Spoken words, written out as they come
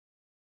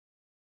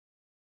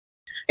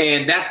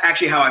And that's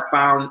actually how I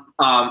found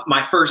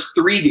my first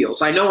 3 deals.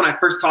 So I know when I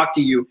first talked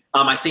to you,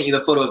 I sent you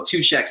the photo of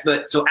 2 checks.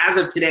 But so as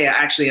of today, I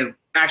actually have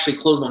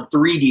closed on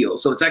 3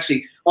 deals. So it's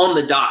actually on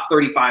the dot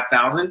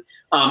 35,000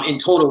 in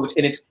total,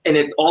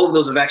 all of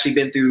those have actually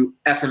been through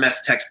SMS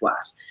text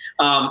blast.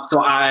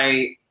 So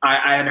I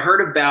had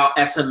heard about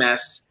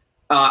SMS.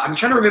 I'm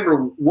trying to remember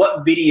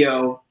what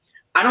video.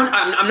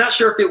 I'm not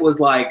sure if it was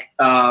like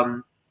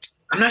I'm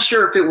not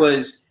sure if it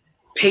was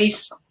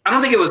Pace. I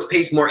don't think it was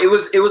Pace More. It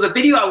was a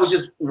video I was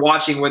just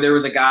watching where there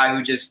was a guy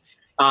who just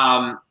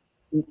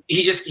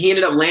he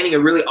ended up landing a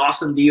really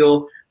awesome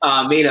deal,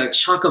 made a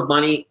chunk of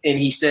money, and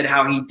he said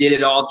how he did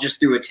it all just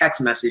through a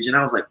text message. And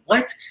I was like,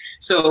 what?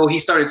 So he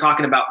started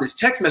talking about this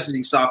text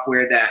messaging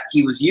software that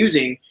he was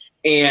using,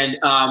 and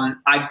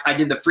I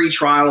did the free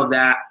trial of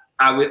that.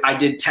 I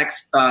did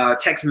text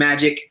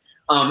magic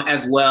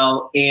as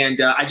well, and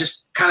I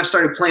just kind of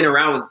started playing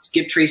around with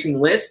skip tracing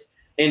lists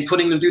and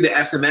putting them through the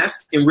SMS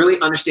and really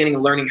understanding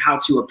and learning how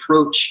to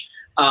approach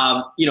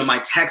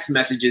my text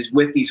messages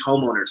with these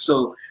homeowners.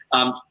 So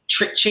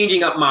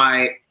changing up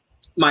my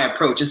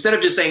approach. Instead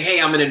of just saying,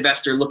 hey, I'm an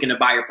investor looking to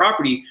buy your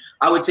property,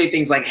 I would say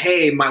things like,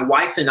 hey, my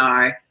wife and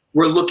I,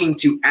 we're looking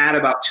to add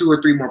about 2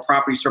 or 3 more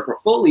properties to our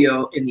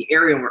portfolio in the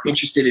area, and we're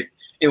interested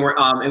and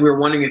we're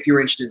wondering if you're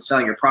interested in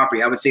selling your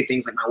property. I would say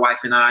things like my wife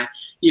and I,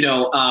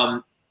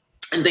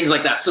 and things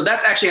like that. So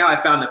that's actually how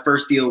I found the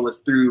first deal,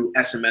 was through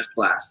SMS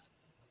blast.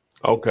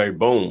 Okay,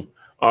 boom.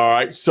 All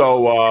right,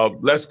 so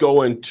let's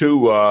go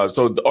into,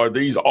 so are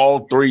these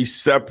all 3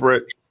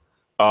 separate,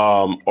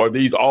 owners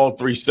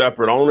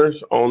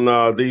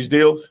on these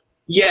deals?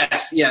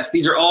 Yes.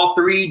 These are all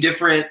 3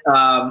 different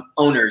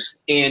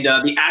owners. And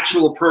the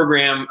actual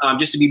program,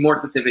 just to be more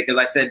specific, as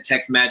I said,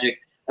 Text Magic,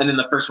 and then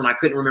the first one, I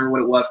couldn't remember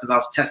what it was because I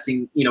was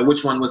testing,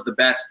 which one was the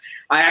best.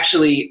 I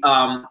actually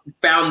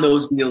found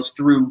those deals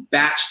through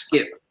batch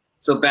skip.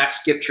 So batch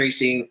skip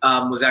tracing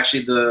was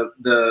actually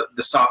the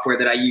software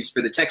that I used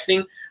for the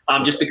texting,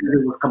 just because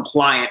it was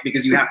compliant,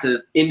 because you have to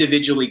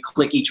individually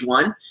click each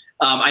one.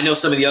 I know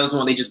some of the others,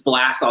 when they just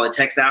blast all the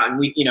text out,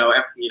 and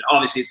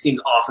obviously it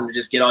seems awesome to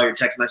just get all your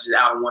text messages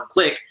out in one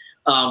click.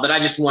 But I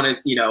just want to,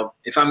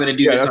 if I'm going to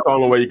do this, that's the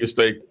only way you can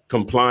stay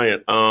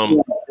compliant.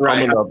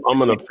 Right.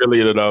 I'm an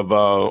affiliate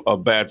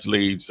of Batch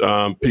Leads.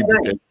 People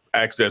can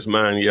access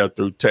mine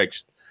through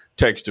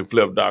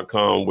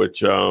text2flip.com,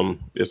 which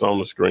is on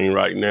the screen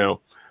right now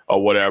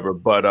or whatever.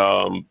 But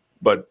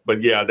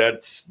yeah,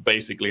 that's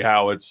basically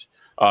how it's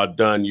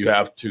done. You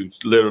have to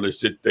literally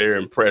sit there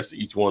and press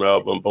each one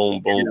of them.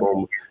 Boom, boom,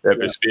 boom.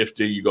 If it's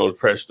 50, you're going to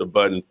press the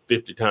button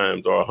 50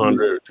 times, or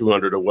 100 or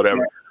 200 or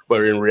whatever.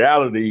 But in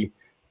reality,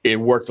 it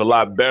works a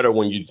lot better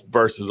when you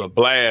versus a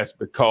blast,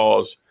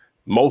 because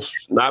a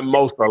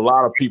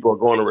lot of people are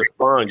going to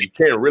respond. You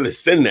can't really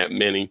send that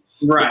many.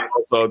 Right.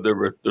 So the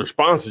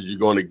responses you're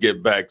going to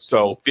get back.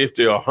 So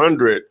 50 or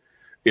 100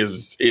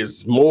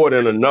 is more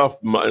than enough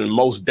in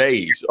most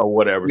days or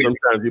whatever.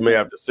 Sometimes you may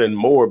have to send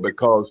more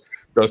because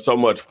there's so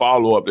much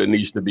follow-up that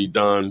needs to be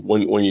done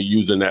when you're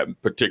using that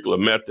particular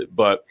method.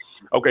 But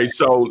okay,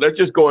 so let's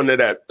just go into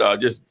that,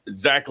 just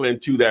exactly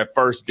into that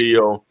first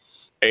deal.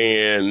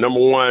 And number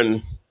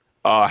one,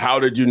 how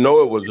did you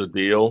know it was a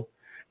deal?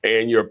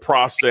 And your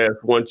process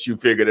once you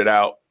figured it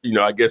out,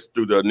 I guess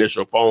through the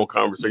initial phone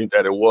conversation,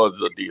 that it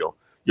was a deal,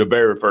 your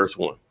very first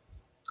one.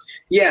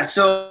 Yeah,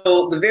 so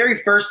the very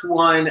first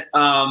one,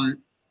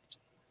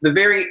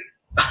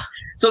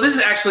 so this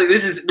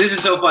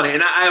is so funny,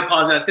 and I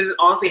apologize because it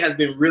honestly has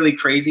been really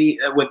crazy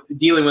with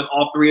dealing with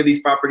all 3 of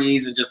these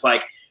properties, and just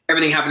like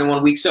everything happened in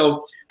 1 week.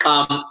 So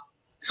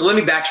so let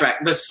me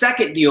backtrack. The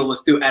second deal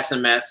was through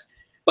SMS,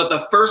 but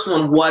the first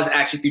one was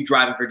actually through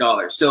driving for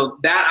dollars. So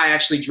that I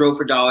actually drove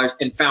for dollars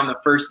and found the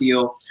first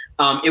deal.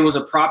 It was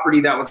a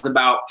property that was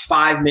about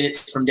 5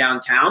 minutes from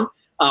downtown,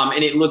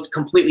 and it looked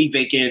completely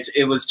vacant.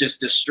 It was just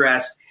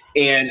distressed,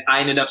 and I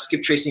ended up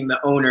skip tracing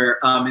the owner.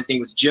 His name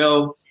was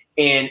Joe,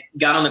 and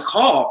got on the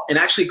call and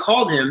actually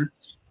called him.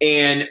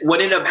 And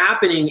what ended up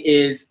happening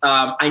is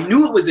I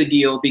knew it was a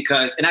deal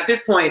because, and at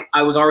this point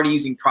I was already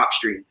using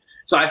PropStream.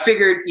 So I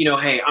figured,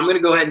 hey, I'm going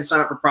to go ahead and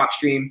sign up for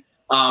PropStream.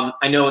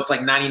 I know it's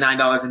like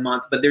 $99 a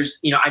month, but there's,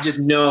 I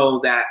just know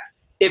that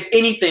if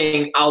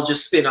anything, I'll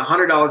just spend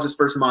 $100 this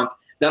first month.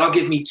 That'll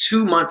give me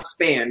 2 months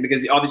span,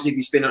 because obviously if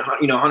you spend,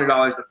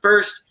 $100 the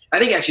first, I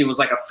think actually it was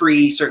like a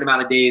free certain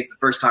amount of days the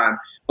first time.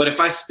 But if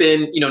I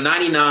spend,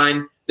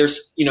 99,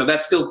 there's,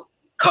 that still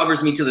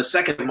covers me to the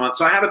second month.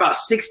 So I have about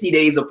 60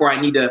 days before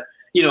I need to,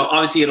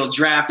 obviously it'll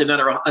draft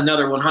another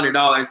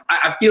 $100.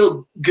 I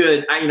feel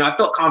good. I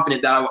felt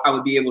confident that I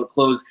would be able to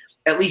close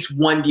at least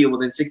one deal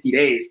within 60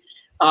 days.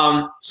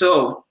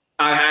 So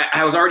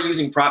I was already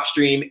using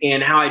PropStream,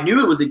 and how I knew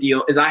it was a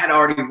deal is I had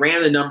already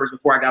ran the numbers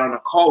before I got on a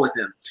call with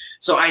him.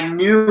 So I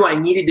knew I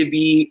needed to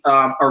be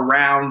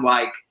around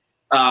like,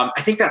 I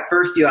think that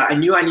first deal, I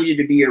knew I needed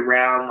to be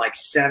around like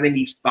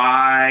 70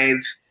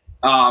 to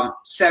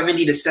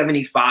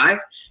 75.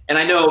 And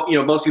I know,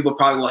 most people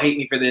probably will hate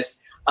me for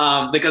this,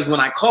 because when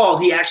I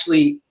called, he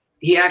actually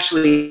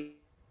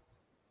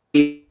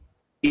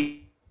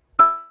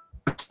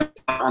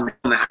on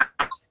the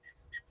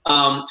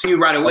house. So you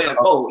right away like,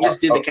 oh, you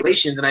just did the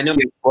calculations, and I know.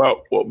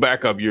 Well,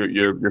 back up.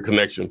 Your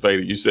connection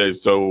faded. You said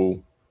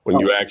so when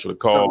you actually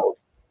called.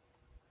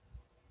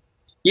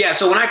 Yeah,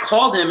 so when I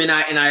called him and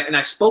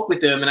I spoke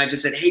with him and I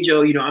just said, hey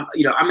Joe, I'm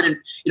gonna,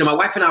 my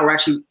wife and I were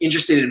actually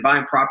interested in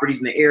buying properties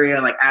in the area,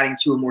 like adding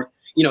 2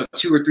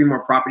 or 3 more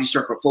properties to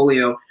our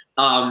portfolio.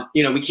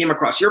 We came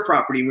across your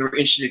property and we were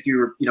interested if you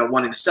were,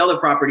 wanting to sell the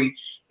property.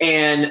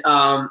 And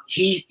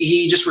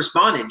he just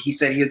responded. He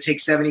said he would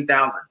take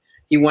 70,000.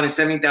 He wanted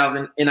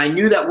 70,000, and I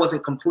knew that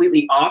wasn't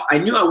completely off. I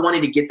knew I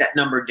wanted to get that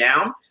number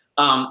down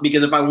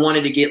because if I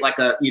wanted to get like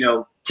a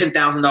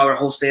 $10,000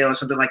 wholesale or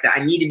something like that,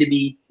 I needed to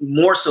be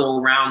more so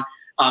around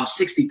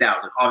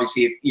 60,000.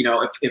 Obviously,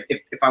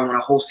 if I want to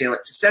wholesale it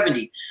to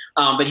 70,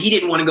 but he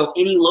didn't want to go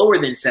any lower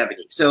than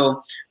 70.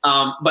 So,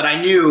 but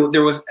I knew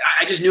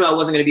I just knew I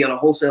wasn't going to be able to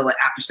wholesale it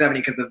after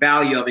 70 because the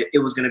value of it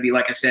was going to be,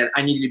 like I said,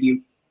 I needed to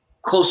be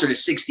closer to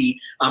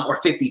 60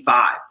 or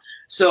 55.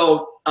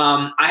 So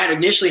I had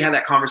initially had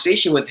that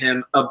conversation with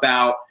him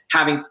about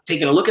having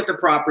taken a look at the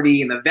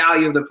property and the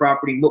value of the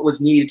property, what was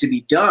needed to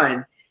be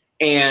done.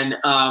 And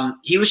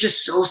he was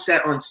just so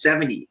set on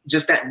 70,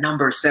 just that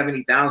number,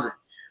 70,000.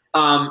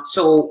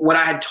 So what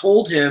I had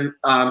told him,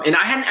 and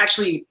I hadn't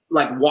actually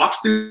like walked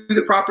through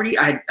the property.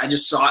 I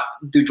just saw it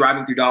through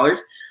driving through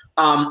dollars.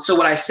 So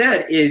what I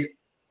said is,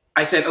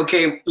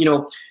 okay,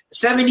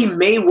 70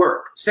 may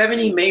work.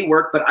 70 may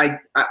work, but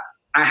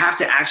I have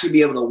to actually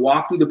be able to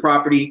walk through the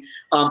property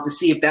to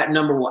see if that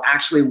number will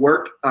actually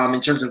work in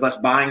terms of us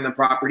buying the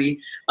property.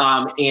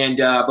 And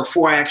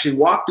before I actually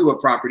walk through a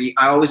property,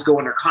 I always go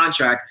under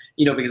contract,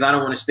 because I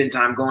don't want to spend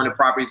time going to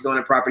properties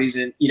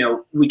and,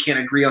 we can't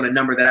agree on a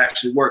number that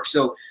actually works.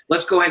 So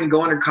let's go ahead and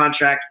go under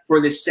contract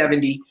for this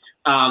 70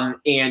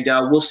 and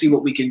we'll see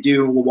what we can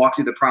do. We'll walk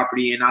through the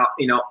property and I'll,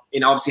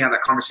 and obviously have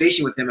that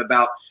conversation with him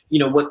about,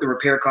 what the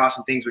repair costs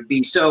and things would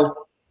be.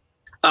 So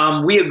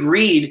we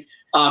agreed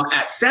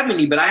at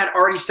 70, but I had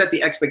already set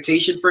the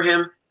expectation for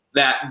him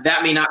that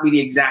may not be the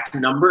exact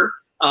number.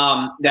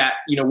 That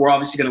we're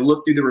obviously going to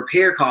look through the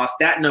repair cost.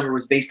 That number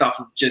was based off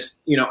of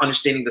just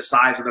understanding the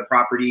size of the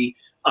property,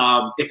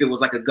 if it was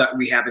like a gut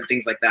rehab and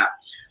things like that.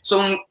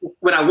 So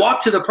when I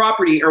walked to the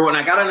property, or when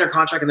I got under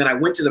contract and then I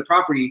went to the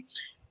property,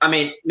 I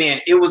mean,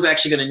 man, it was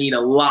actually going to need a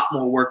lot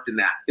more work than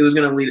that. It was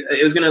going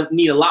to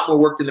need a lot more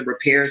work than the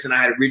repairs than I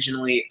had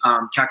originally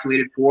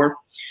calculated for.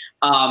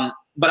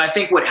 But I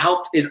think what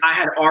helped is I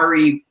had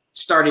already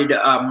started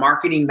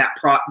marketing that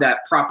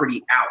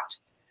property out.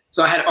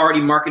 So I had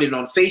already marketed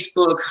on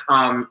Facebook,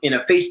 in a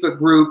Facebook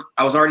group.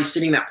 I was already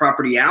sending that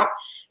property out.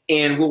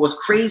 And what was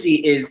crazy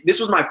is this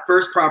was my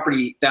first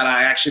property that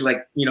I actually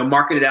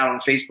marketed out on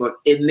Facebook.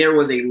 And there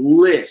was a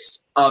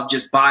list of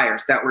just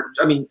buyers that were,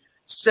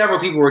 several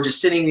people were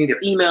just sending me their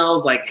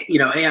emails like,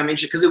 hey, I'm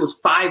interested, because it was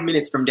 5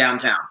 minutes from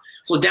downtown.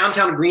 So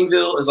downtown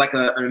Greenville is like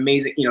an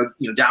amazing,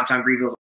 downtown Greenville is